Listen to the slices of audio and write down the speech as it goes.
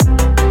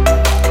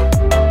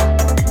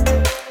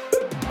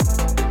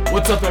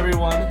What's up,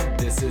 everyone?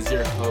 This is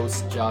your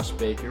host, Josh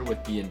Baker,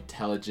 with the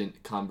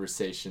Intelligent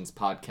Conversations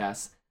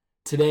podcast.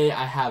 Today,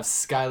 I have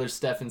Skylar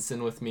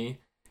Stephenson with me.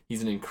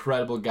 He's an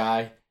incredible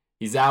guy.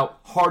 He's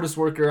out, hardest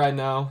worker I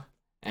know,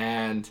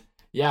 and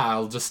yeah,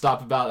 I'll just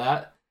stop about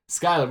that.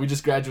 Skylar, we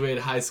just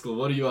graduated high school.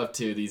 What are you up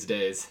to these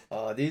days?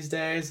 These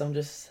days, I'm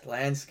just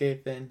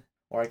landscaping,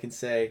 or I can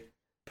say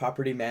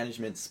property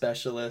management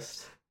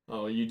specialist.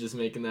 Oh, are you just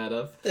making that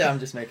up? Yeah, I'm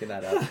just making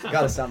that up.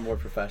 Gotta sound more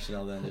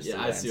professional than just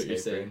I see what you're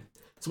saying.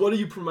 So what do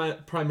you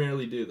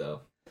primarily do,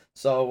 though?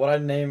 So what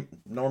I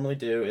normally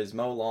do is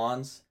mow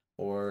lawns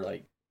or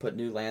like put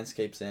new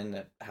landscapes in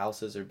at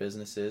houses or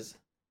businesses.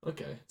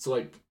 Okay, so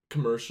like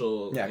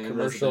commercial. Yeah,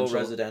 commercial,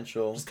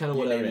 residential. Just kind of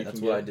whatever. That's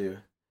what I do.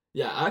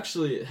 Yeah,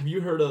 actually, have you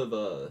heard of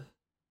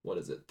what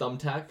is it?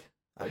 Thumbtack?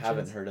 I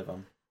haven't heard of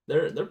them.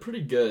 They're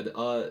pretty good.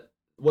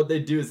 What they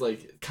do is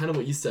like kind of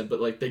what you said,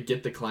 but like they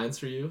get the clients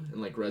for you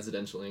in like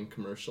residential and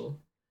commercial.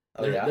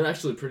 They're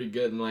actually pretty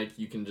good, and like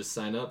you can just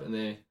sign up and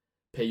they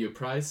pay you a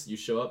price. You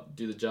show up,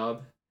 do the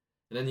job,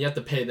 and then you have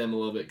to pay them a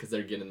little bit because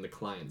they're getting the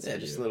clients. Yeah,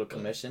 just a little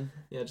commission.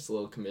 Yeah, just a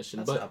little commission.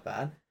 That's not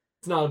bad.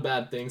 It's not a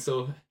bad thing.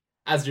 So,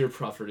 as your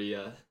property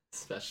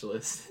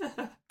specialist,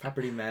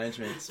 property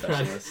management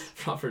specialist,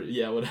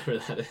 whatever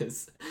that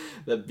is,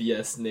 that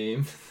BS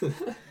name.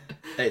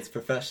 Hey, it's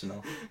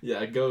professional.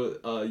 Yeah, go.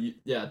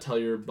 Tell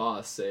your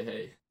boss. Say,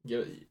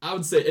 hey. I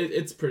would say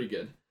it's pretty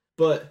good.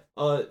 But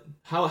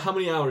how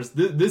many hours?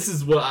 This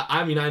is what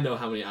I mean. I know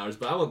how many hours,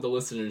 but I want the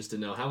listeners to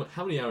know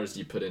how many hours do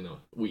you put in a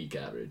week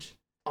average?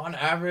 On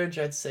average,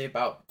 I'd say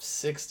about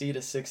 60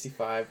 to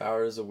 65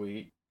 hours a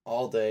week,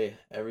 all day,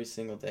 every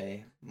single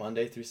day,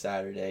 Monday through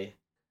Saturday.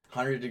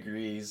 100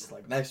 degrees.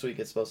 Like next week,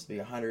 it's supposed to be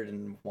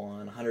 101,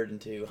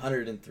 102,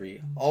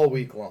 103 all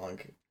week long,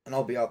 and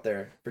I'll be out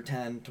there for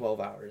 10, 12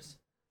 hours.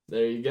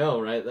 There you go,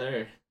 right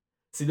there.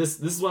 See,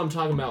 this is what I'm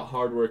talking about.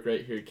 Hard work,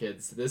 right here,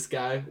 kids. This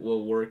guy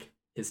will work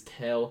his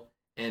tail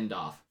end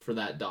off for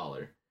that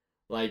dollar.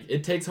 Like,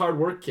 it takes hard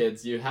work,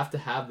 kids. You have to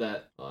have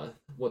that,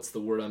 what's the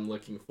word I'm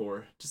looking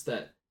for? Just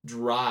that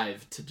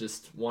drive to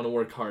just want to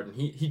work hard. And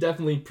he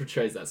definitely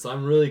portrays that. So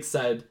I'm really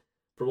excited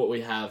for what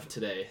we have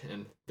today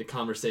and the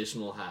conversation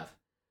we'll have.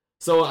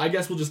 So I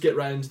guess we'll just get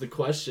right into the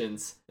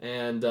questions.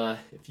 And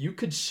if you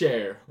could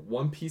share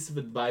one piece of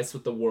advice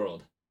with the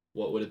world,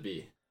 what would it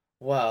be?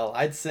 Well,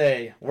 I'd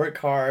say work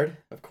hard,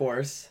 of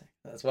course.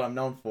 That's what I'm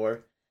known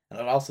for. And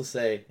I'd also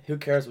say, who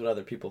cares what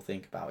other people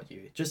think about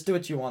you? Just do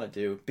what you want to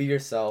do. Be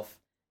yourself,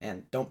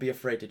 and don't be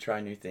afraid to try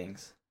new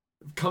things.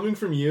 Coming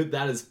from you,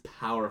 that is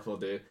powerful,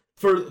 dude.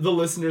 For the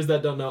listeners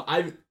that don't know,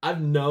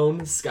 I've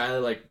known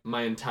Skylar like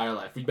my entire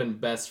life. We've been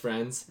best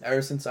friends.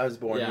 Ever since I was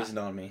born, he's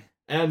known me.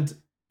 And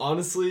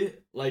honestly,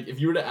 like, if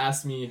you were to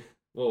ask me,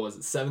 what was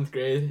it, 7th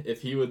grade,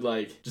 if he would,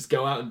 like, just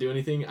go out and do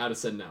anything, I'd have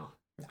said no.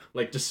 Yeah.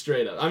 Like, just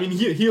straight up. I mean,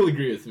 he'll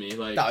agree with me.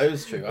 Like, no, it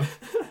was true.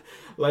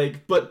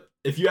 Like, but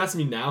if you ask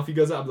me now if he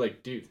goes out, I'd be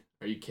like, dude,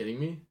 are you kidding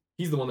me?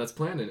 He's the one that's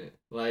planning it.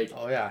 Like,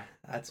 oh yeah,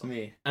 that's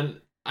me.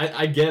 And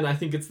I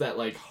think it's that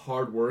like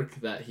hard work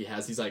that he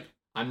has. He's like,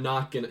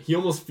 he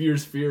almost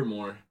fears fear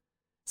more.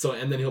 So,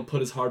 and then he'll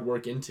put his hard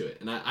work into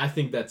it. And I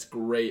think that's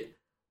great,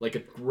 like a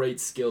great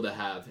skill to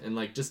have. And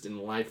like just in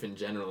life in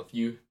general, if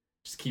you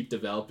just keep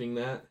developing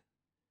that,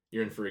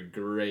 you're in for a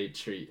great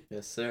treat.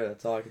 Yes, sir.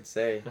 That's all I can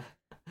say.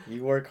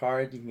 You work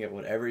hard, you can get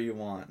whatever you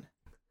want.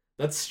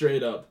 That's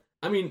straight up.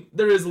 I mean,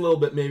 there is a little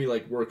bit maybe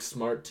like work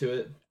smart to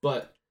it,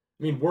 but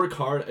I mean, work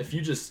hard. If you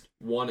just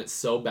want it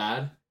so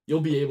bad, you'll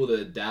be able to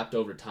adapt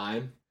over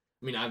time.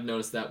 I mean, I've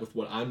noticed that with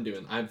what I'm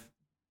doing. I've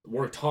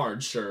worked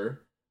hard,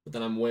 sure, but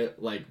then I'm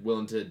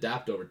willing to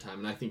adapt over time.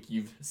 And I think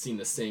you've seen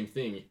the same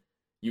thing.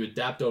 You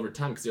adapt over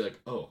time because you're like,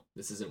 oh,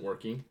 this isn't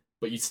working,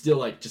 but you still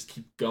like just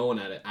keep going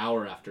at it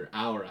hour after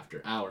hour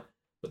after hour.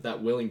 But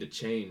that willing to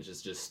change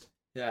is just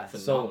phenomenal.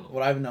 So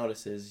what I've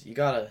noticed is you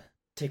gotta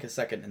take a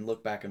second and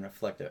look back and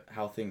reflect at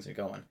how things are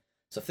going.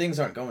 So if things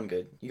aren't going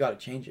good, you got to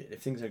change it.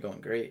 If things are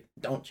going great,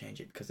 don't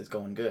change it because it's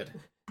going good.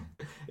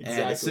 Exactly.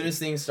 And as soon as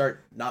things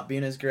start not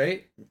being as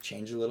great,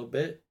 change a little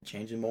bit,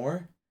 change it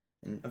more,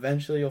 and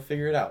eventually you'll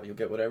figure it out. You'll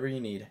get whatever you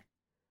need.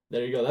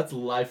 There you go. That's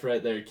life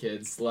right there,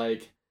 kids.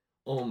 Like,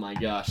 oh my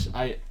gosh,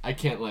 I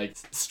can't like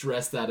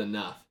stress that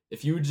enough.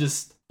 If you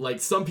just like,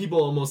 some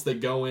people almost, they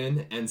go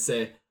in and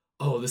say,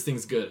 oh, this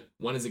thing's good.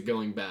 When is it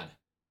going bad?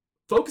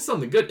 Focus on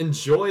the good.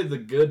 Enjoy the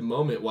good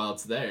moment while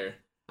it's there.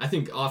 I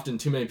think often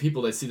too many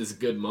people, they see this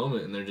good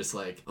moment and they're just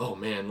like, oh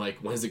man, like,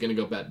 when is it going to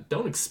go bad?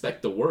 Don't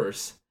expect the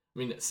worst. I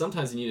mean,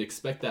 sometimes you need to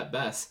expect that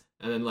best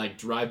and then like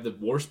drive the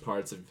worst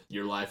parts of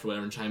your life or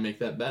whatever and try and make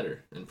that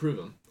better and improve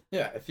them.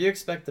 Yeah, if you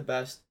expect the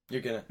best,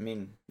 you're going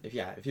to, if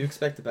you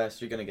expect the best,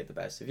 you're going to get the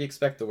best. If you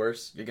expect the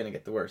worst, you're going to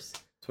get the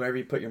worst. It's whatever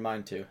you put your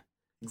mind to.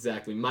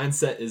 Exactly.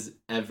 Mindset is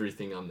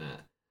everything on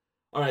that.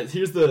 All right,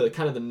 here's the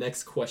kind of the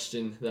next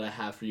question that I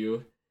have for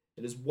you.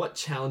 It is, what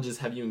challenges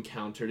have you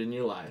encountered in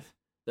your life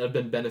that have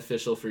been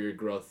beneficial for your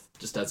growth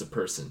just as a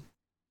person?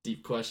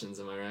 Deep questions,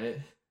 am I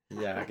right?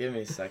 Yeah, give me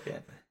a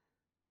second.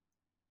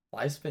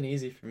 Life's been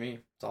easy for me.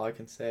 That's all I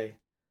can say.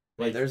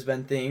 Like, there's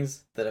been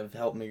things that have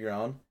helped me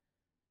grow.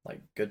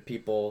 like good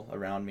people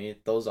around me,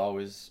 those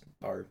always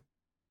are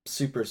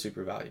super,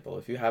 super valuable.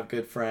 If you have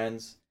good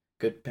friends,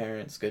 good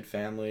parents, good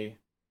family,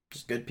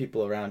 just good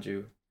people around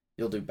you,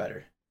 you'll do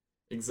better.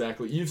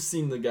 Exactly. You've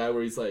seen the guy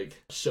where he's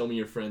like, show me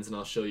your friends and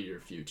I'll show you your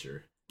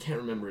future.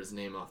 Can't remember his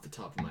name off the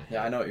top of my head.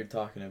 Yeah, I know what you're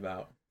talking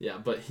about. Yeah,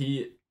 but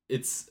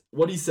it's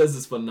what he says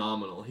is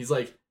phenomenal. He's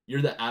like,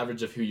 you're the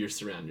average of who you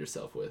surround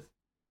yourself with.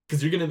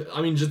 Because you're gonna,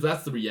 I mean, just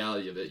that's the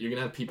reality of it. You're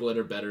gonna have people that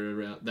are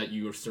better around, that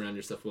you surround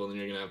yourself with, and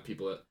you're gonna have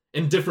people that,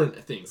 and different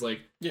things.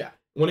 Like, yeah,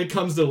 when it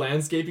comes to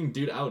landscaping,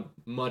 dude, I would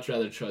much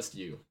rather trust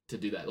you to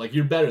do that. Like,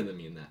 you're better than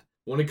me in that.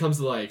 When it comes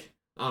to, like,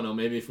 I don't know,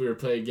 maybe if we were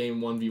playing game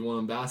 1v1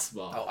 in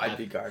basketball. Oh, I'd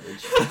be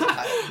garbage.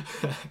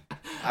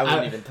 I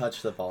wouldn't even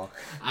touch the ball.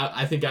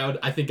 I think I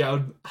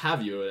would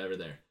have you or whatever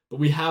there. But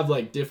we have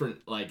like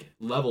different like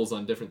levels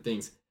on different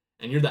things,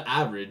 and you're the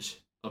average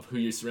of who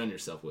you surround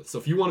yourself with. So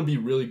if you want to be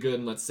really good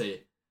in, let's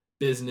say,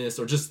 business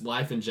or just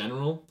life in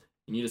general,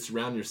 you need to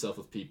surround yourself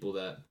with people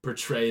that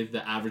portray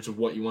the average of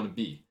what you want to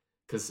be.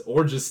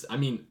 Or just, I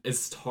mean,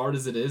 as hard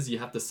as it is, you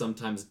have to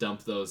sometimes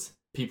dump those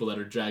people that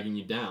are dragging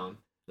you down.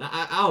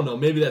 I don't know,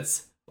 maybe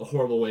that's a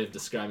horrible way of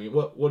describing it.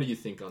 What do you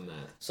think on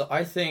that? So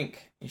I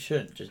think you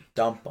shouldn't just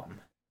dump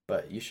them,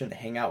 but you shouldn't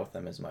hang out with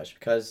them as much,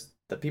 because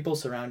the people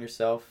surround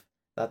yourself,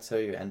 that's how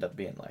you end up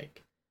being.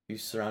 Like, you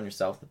surround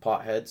yourself with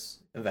potheads,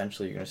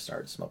 eventually you're going to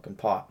start smoking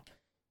pot.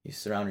 You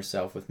surround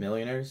yourself with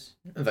millionaires,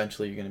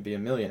 eventually you're going to be a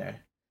millionaire.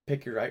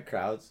 Pick your right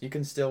crowds. You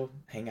can still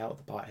hang out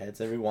with the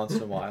potheads every once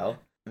in a while.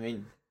 I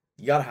mean,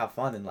 you got to have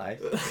fun in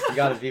life. You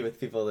got to be with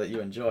people that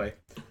you enjoy,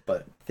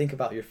 but think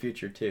about your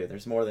future too.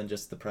 There's more than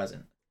just the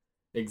present.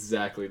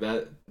 Exactly.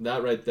 That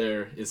right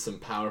there is some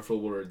powerful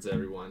words,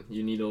 everyone.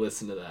 You need to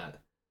listen to that.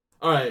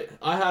 All right,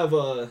 I have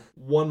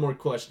one more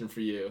question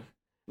for you.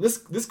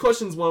 This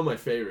question is one of my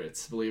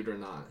favorites, believe it or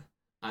not.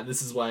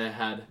 This is why I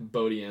had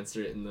Bodhi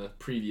answer it in the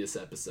previous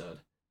episode.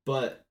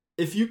 But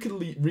if you could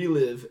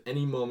relive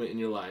any moment in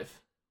your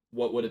life,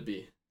 what would it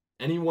be?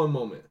 Any one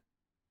moment.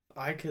 If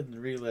I could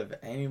relive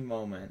any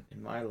moment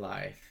in my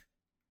life,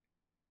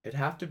 it'd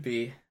have to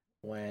be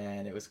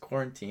when it was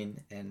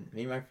quarantine and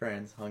me and my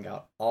friends hung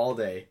out all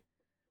day.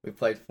 We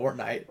played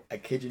Fortnite, I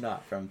kid you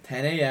not, from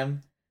 10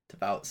 a.m. to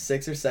about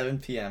 6 or 7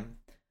 p.m.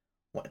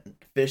 Went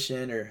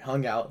fishing or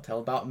hung out till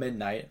about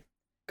midnight.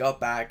 Got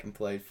back and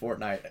played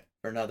Fortnite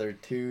for another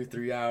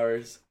 2-3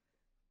 hours.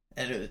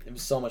 And it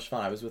was so much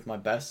fun. I was with my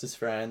bestest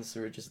friends.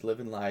 We were just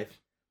living life.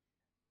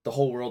 The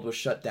whole world was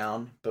shut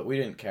down, but we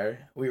didn't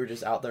care. We were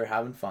just out there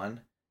having fun,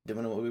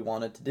 doing what we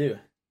wanted to do.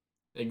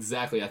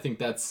 Exactly. I think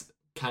that's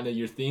kind of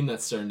your theme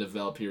that's starting to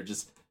develop here.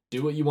 Just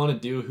do what you want to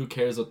do. Who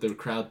cares what the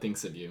crowd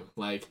thinks of you?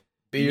 Like,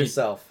 be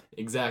yourself.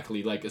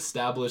 Exactly. Like,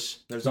 establish.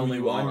 There's only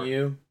one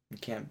you. You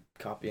can't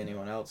copy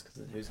anyone else,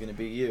 because who's gonna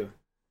be you?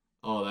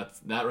 Oh,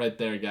 that right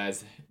there,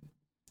 guys.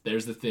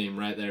 There's the theme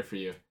right there for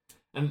you.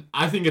 And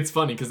I think it's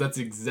funny because that's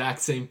the exact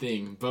same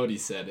thing Bodhi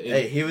said.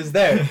 Hey, he was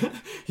there.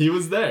 He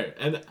was there.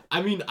 And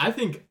I mean, I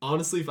think,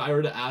 honestly, if I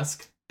were to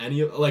ask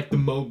any, like, the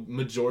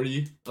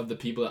majority of the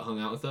people that hung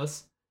out with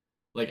us,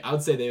 like, I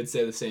would say they would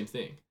say the same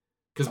thing.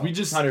 Because we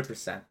just...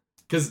 100%.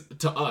 Because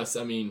to us,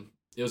 I mean,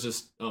 it was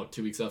just,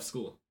 2 weeks off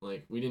school.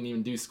 Like, we didn't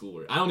even do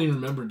schoolwork. I don't even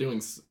remember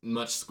doing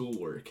much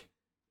schoolwork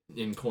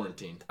in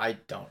quarantine. I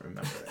don't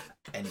remember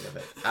any of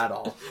it at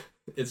all.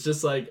 It's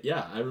just like,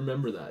 yeah, I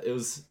remember that. It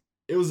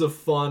was a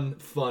fun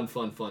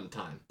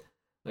time.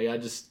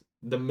 Like,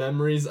 the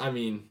memories, I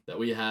mean, that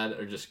we had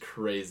are just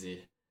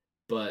crazy.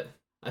 But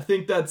I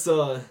think that's,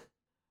 I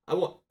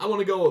want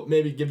to go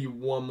maybe give you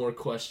one more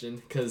question,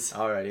 because...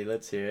 Alrighty,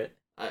 let's hear it.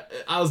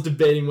 I was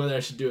debating whether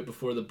I should do it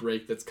before the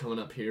break that's coming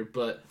up here,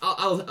 but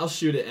I'll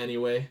shoot it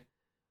anyway.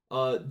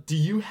 Do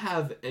you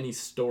have any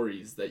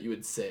stories that you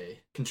would say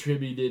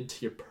contributed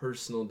to your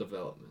personal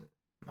development?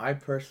 My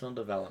personal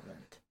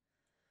development.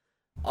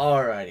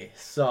 Alrighty,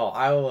 so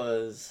I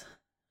was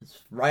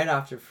right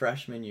after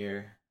freshman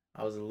year.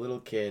 I was a little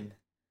kid.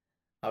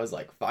 I was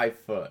like 5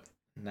 foot.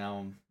 Now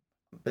I'm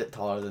a bit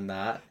taller than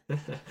that.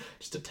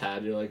 Just a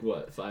tad. You're like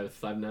what?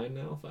 5'9"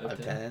 now?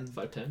 5'10"?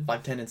 5'10"?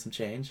 5'10" and some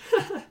change.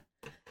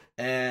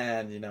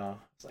 And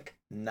it's like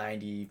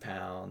 90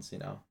 pounds.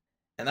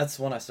 And that's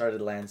when I started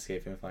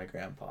landscaping with my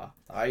grandpa.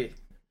 I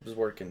was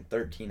working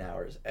 13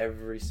 hours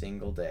every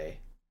single day,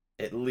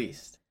 at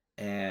least.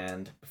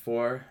 And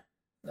before,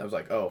 I was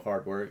like, oh,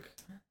 hard work.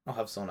 I'll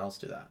have someone else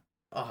do that.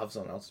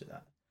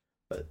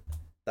 But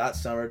that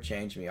summer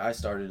changed me. I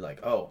started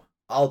like, oh,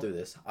 I'll do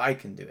this. I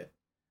can do it.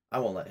 I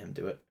won't let him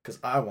do it because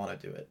I want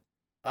to do it.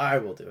 I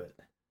will do it.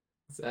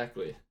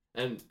 Exactly.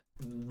 And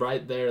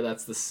right there,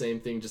 that's the same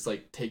thing, just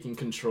like taking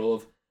control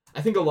of...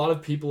 I think a lot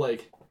of people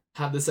like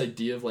have this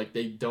idea of like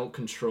they don't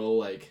control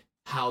like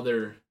how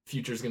their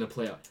future is going to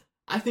play out.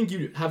 I think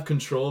you have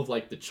control of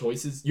like the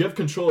choices. You have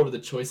control over the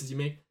choices you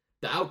make.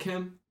 The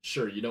outcome,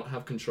 sure, you don't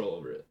have control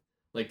over it.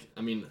 Like,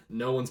 I mean,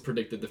 no one's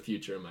predicted the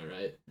future, am I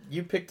right?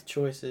 You pick the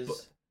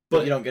choices,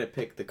 but you don't get to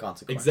pick the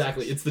consequences.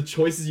 Exactly. It's the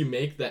choices you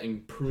make that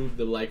improve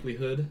the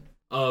likelihood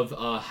of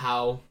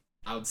how,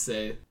 I would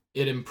say,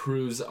 it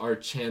improves our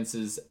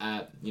chances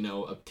at,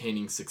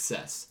 obtaining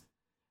success.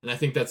 And I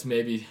think that's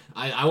maybe,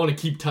 I want to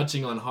keep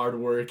touching on hard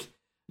work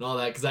and all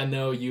that because I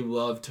know you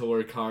love to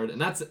work hard. And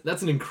that's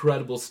an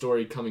incredible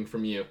story coming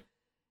from you.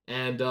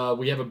 And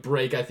we have a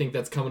break, I think,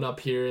 that's coming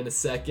up here in a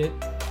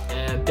second.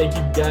 And thank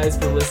you guys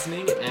for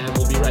listening, and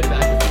we'll be right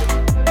back with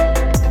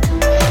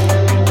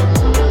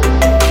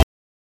you.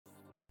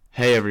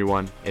 Hey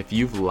everyone, if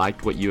you've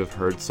liked what you have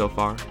heard so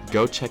far,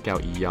 go check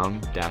out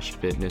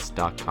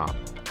young-fitness.com.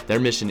 Their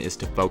mission is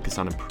to focus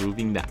on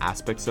improving the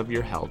aspects of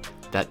your health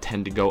that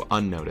tend to go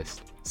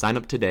unnoticed. Sign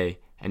up today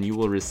and you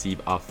will receive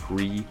a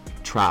free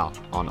trial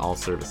on all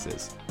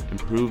services.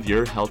 Improve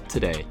your health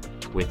today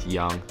with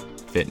Young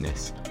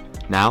Fitness.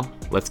 Now,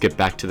 let's get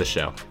back to the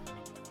show.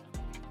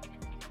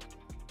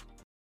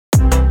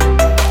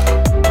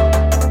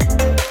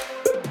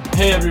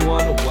 Hey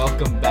everyone,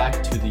 welcome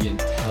back to the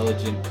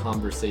Intelligent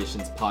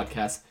Conversations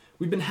podcast.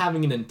 We've been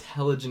having an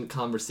intelligent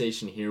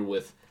conversation here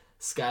with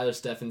Skylar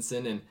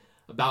Stephenson and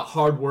about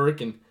hard work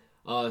and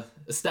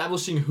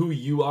establishing who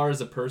you are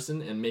as a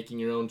person and making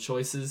your own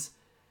choices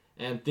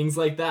and things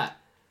like that.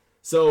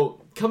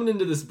 So coming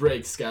into this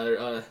break,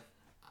 Skylar,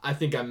 I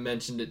think I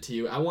mentioned it to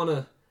you. I want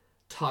to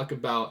talk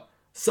about,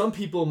 some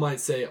people might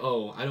say,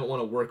 oh, I don't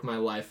want to work my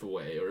life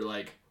away or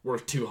like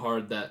work too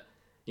hard that,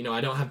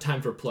 I don't have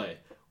time for play.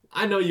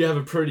 I know you have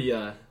a pretty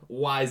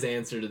wise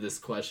answer to this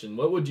question.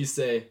 What would you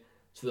say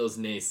to those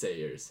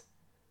naysayers?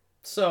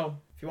 So,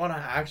 if you want to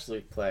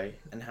actually play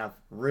and have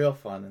real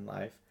fun in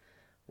life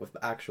with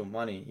actual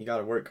money, you got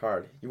to work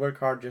hard. You work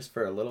hard just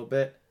for a little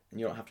bit, and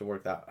you don't have to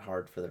work that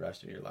hard for the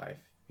rest of your life.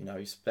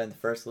 You spend the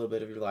first little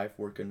bit of your life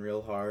working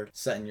real hard,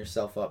 setting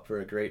yourself up for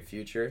a great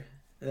future,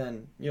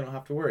 then you don't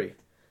have to worry.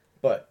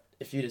 But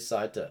if you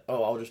decide to,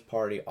 I'll just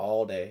party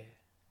all day,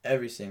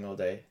 every single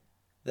day,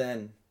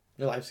 then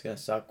your life's going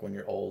to suck when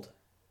you're old.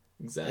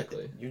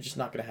 Exactly. You're just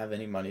not going to have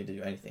any money to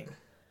do anything.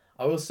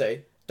 I will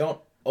say, don't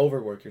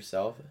overwork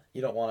yourself.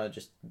 You don't want to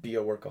just be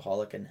a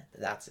workaholic and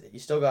that's it. You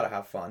still got to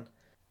have fun,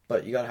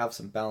 but you got to have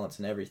some balance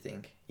in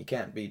everything. You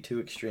can't be too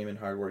extreme in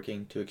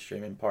hardworking, too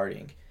extreme in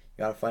partying. You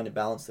got to find a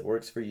balance that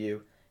works for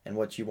you and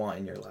what you want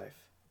in your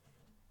life.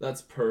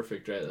 That's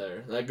perfect right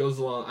there. That goes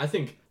along, I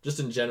think, just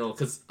in general,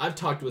 because I've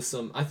talked with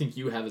some, I think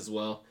you have as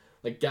well,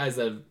 like guys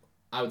that have,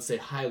 I would say,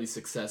 highly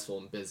successful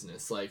in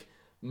business, like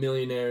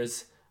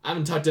millionaires. I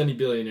haven't talked to any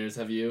billionaires,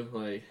 have you?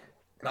 Like,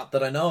 not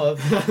that I know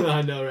of.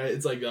 I know, right?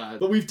 It's like,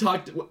 but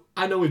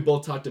I know we've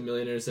both talked to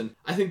millionaires, and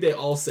I think they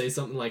all say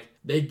something like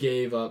they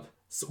gave up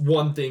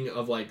one thing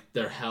of like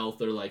their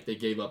health, or like they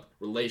gave up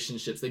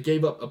relationships. They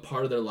gave up a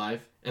part of their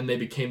life, and they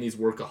became these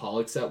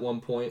workaholics at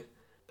one point.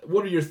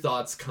 What are your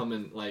thoughts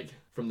coming like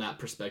from that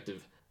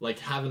perspective? Like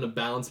having a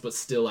balance, but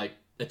still like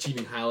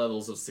achieving high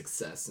levels of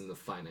success in the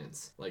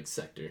finance like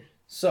sector.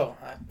 So,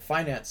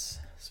 finance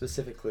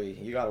specifically,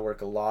 you got to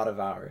work a lot of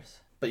hours.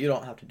 But you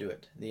don't have to do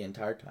it the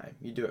entire time.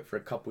 You do it for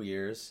a couple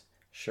years.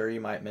 Sure, you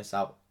might miss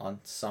out on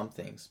some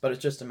things, but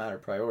it's just a matter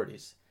of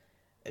priorities.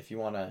 If you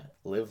want to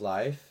live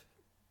life,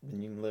 then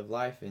you can live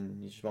life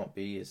and you just won't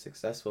be as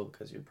successful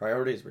because your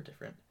priorities were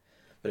different.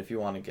 But if you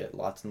want to get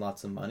lots and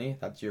lots of money,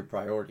 that's your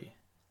priority.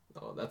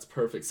 Oh, that's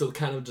perfect. So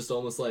kind of just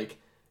almost like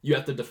you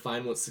have to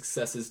define what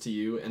success is to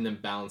you and then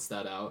balance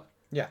that out.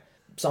 Yeah.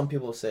 Some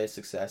people say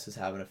success is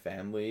having a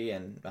family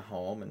and a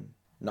home and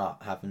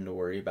not having to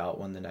worry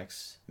about when the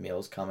next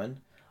meal's coming.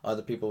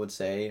 Other people would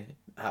say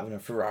having a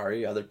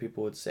Ferrari. Other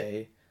people would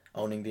say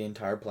owning the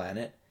entire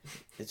planet.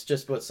 It's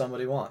just what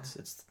somebody wants.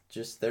 It's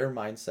just their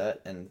mindset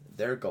and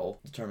their goal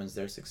determines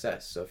their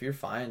success. So if you're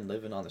fine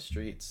living on the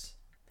streets,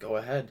 go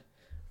ahead.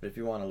 But if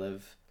you want to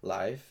live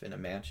life in a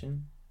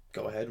mansion,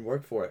 go ahead and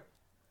work for it.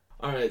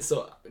 All right,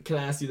 so can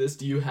I ask you this?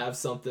 Do you have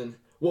something?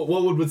 What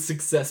would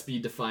success be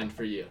defined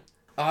for you?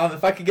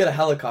 If I could get a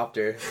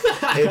helicopter,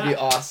 it'd be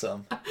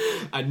awesome.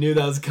 I knew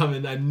that was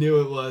coming. I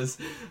knew it was.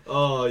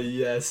 Oh,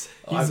 yes.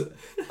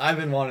 I've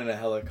been wanting a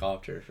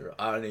helicopter for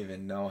I don't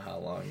even know how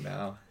long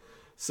now.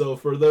 So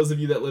for those of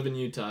you that live in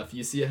Utah, if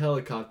you see a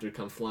helicopter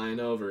come flying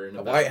over...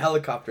 A white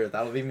helicopter,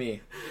 that'll be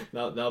me.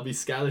 That'll be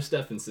Skylar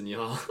Stephenson,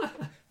 y'all.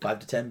 5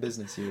 to 10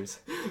 business years.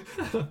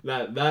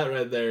 That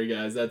right there,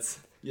 guys, that's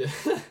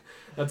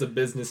a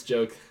business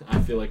joke. I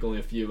feel like only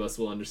a few of us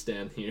will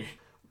understand here.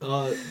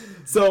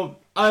 So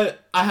I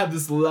have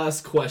this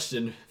last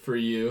question for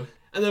you,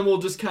 and then we'll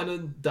just kind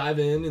of dive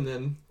in and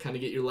then kind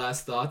of get your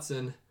last thoughts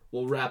and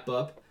we'll wrap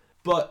up.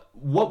 But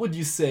what would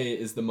you say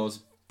is the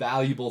most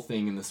valuable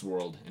thing in this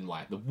world and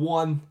why? The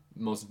one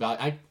most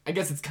valuable, I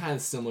guess it's kind of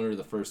similar to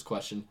the first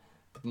question,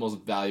 but the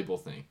most valuable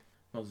thing.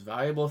 Most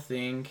valuable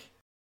thing,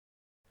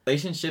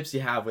 relationships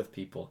you have with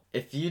people.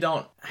 If you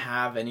don't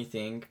have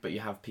anything but you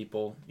have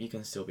people, you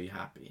can still be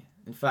happy.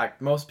 In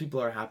fact, most people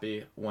are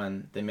happy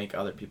when they make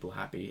other people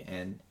happy,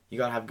 and you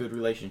gotta have good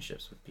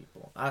relationships with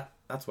people.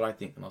 That's what I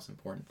think the most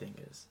important thing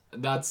is.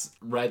 That's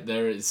right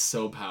there is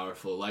so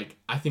powerful. Like,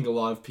 I think a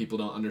lot of people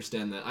don't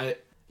understand that.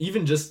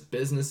 Even just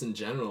business in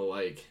general,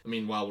 like, I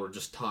mean, while we're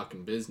just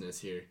talking business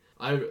here,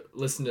 I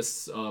listened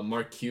to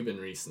Mark Cuban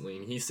recently,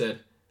 and he said,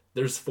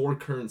 there's 4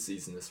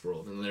 currencies in this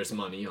world, and there's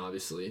money,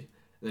 obviously.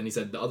 And then he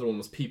said the other one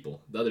was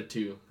people. The other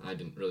 2, I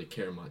didn't really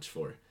care much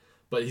for.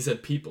 But he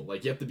said people,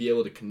 like, you have to be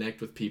able to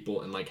connect with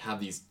people and, like, have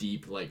these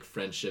deep, like,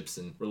 friendships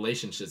and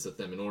relationships with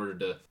them in order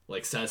to,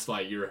 like, satisfy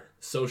your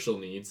social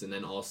needs and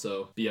then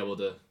also be able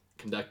to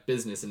conduct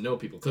business and know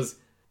people. Because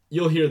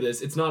you'll hear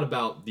this, it's not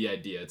about the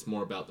idea, it's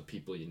more about the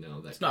people you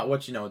know. It's not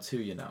what you know, it's who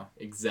you know.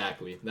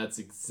 Exactly. That's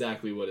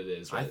exactly what it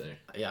is right there.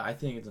 Yeah, I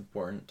think it's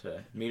important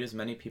to meet as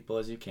many people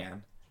as you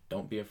can.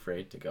 Don't be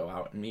afraid to go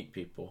out and meet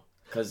people.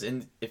 Because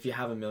if you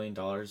have $1 million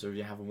or if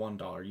you have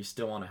 $1, you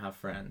still want to have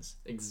friends.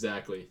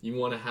 Exactly. You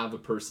want to have a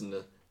person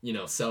to, you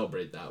know,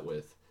 celebrate that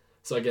with.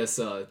 So I guess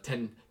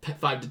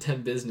 5 to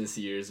 10 business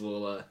years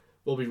we'll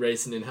be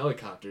racing in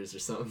helicopters or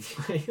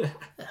something like that.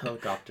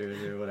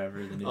 Helicopters or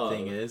whatever the new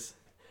thing is.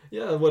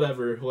 Yeah,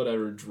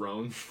 whatever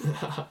drone.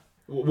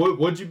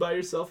 Would you buy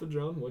yourself a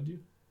drone? Would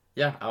you?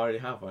 Yeah, I already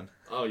have one.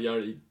 Oh, you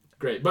already...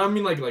 Great. But I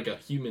mean like a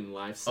human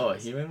life size. Oh, a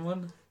human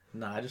one?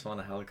 Nah, I just want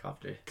a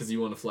helicopter. Because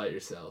you want to fly it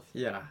yourself.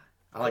 Yeah.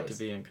 I like to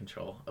be in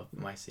control of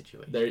my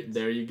situation.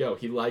 There you go.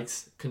 He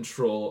likes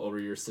control over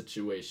your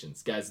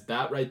situations. Guys,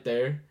 that right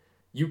there,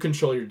 you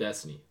control your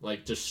destiny.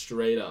 Like, just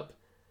straight up.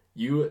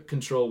 You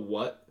control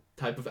what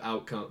type of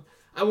outcome.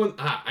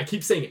 I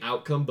keep saying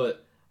outcome,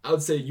 but I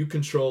would say you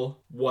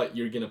control what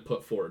you're going to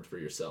put forward for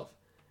yourself.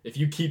 If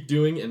you keep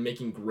doing and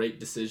making great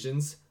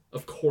decisions,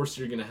 of course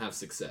you're going to have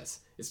success.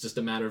 It's just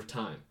a matter of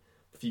time.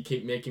 If you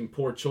keep making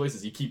poor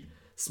choices, you keep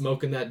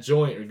smoking that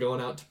joint or going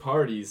out to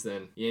parties,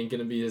 then you ain't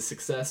gonna be as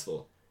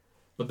successful.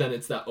 But then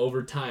it's that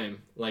over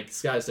time, like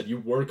Sky said, you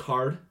work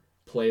hard,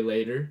 play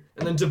later,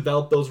 and then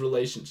develop those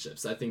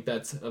relationships. I think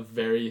that's a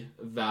very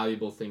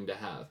valuable thing to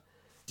have.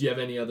 Do you have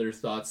any other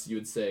thoughts you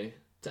would say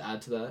to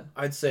add to that?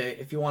 I'd say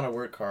if you want to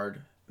work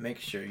hard, make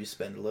sure you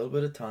spend a little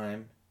bit of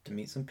time to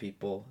meet some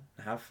people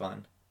and have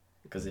fun.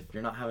 Because if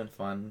you're not having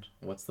fun,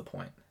 what's the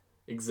point?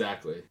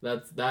 Exactly.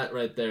 That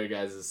right there,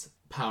 guys, is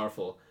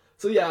powerful.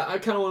 So yeah, I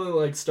kind of want to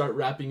like start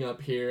wrapping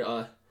up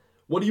here.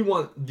 What do you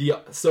want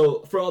so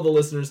for all the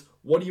listeners,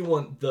 what do you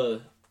want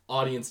the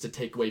audience to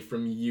take away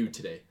from you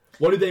today?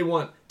 What do they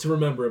want to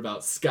remember about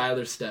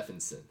Skylar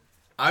Stephenson?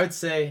 I would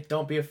say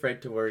don't be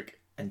afraid to work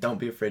and don't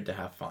be afraid to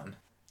have fun.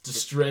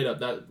 Just straight up,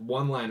 that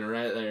one-liner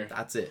right there.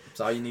 That's it. That's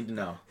all you need to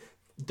know.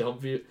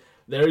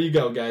 There you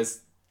go,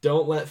 guys.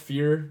 Don't let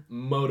fear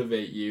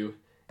motivate you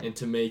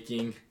into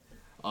making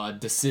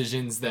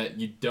decisions that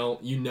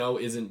you know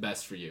isn't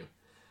best for you.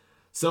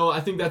 So I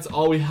think that's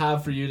all we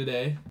have for you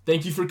today.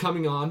 Thank you for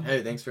coming on.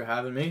 Hey, thanks for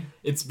having me.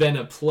 It's been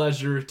a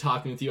pleasure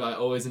talking with you. I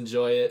always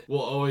enjoy it. We'll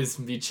always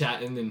be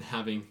chatting and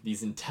having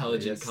these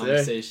intelligent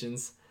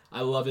conversations.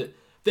 I love it.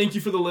 Thank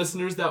you for the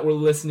listeners that were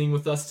listening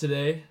with us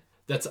today.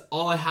 That's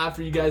all I have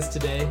for you guys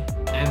today,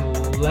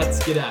 and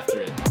let's get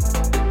after it.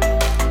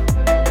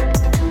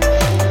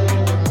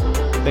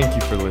 Thank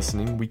you for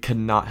listening. We could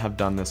not have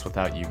done this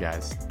without you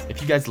guys.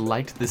 If you guys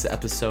liked this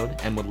episode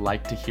and would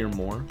like to hear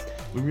more,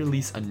 we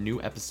release a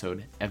new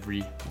episode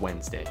every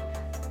Wednesday.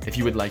 If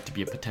you would like to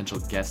be a potential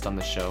guest on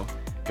the show,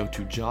 go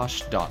to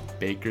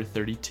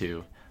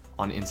josh.baker32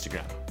 on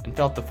Instagram and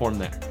fill out the form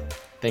there.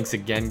 Thanks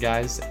again,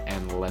 guys,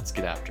 and let's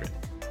get after it.